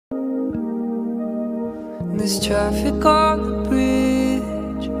There's traffic on the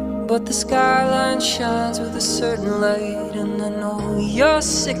bridge, but the skyline shines with a certain light. And I know you're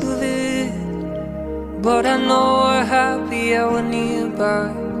sick of it, but I know we're happy hour nearby.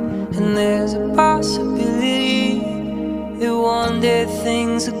 And there's a possibility that one day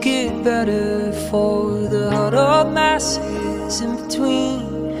things will get better for the huddled masses in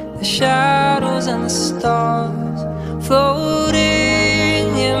between the shadows and the stars. Floating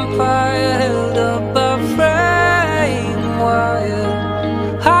empire held up by frame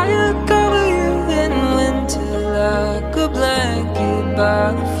wire, higher cover you in winter like a blanket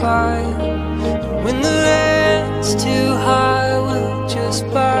by the fire. And when the rent's too high, we'll just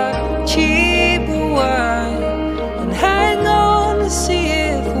buy cheaper wine and hang on to see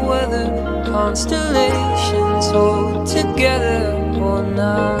if weather constellations hold together or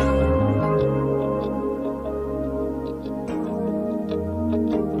not.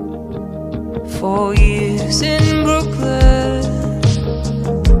 4 years in Brooklyn,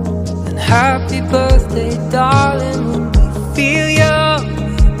 and happy birthday, darling, when we feel young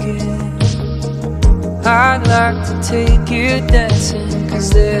again. I'd like to take you dancing,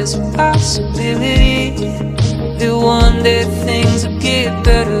 'cause there's a possibility that one day things will get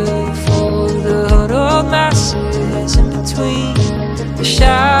better for the huddled masses in between the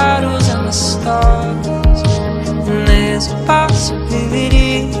shadows and the stars. And there's a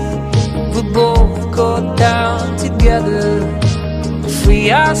possibility we both go down together,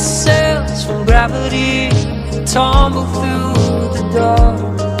 free ourselves from gravity, tumble through the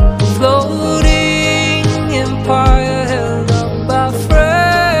dark.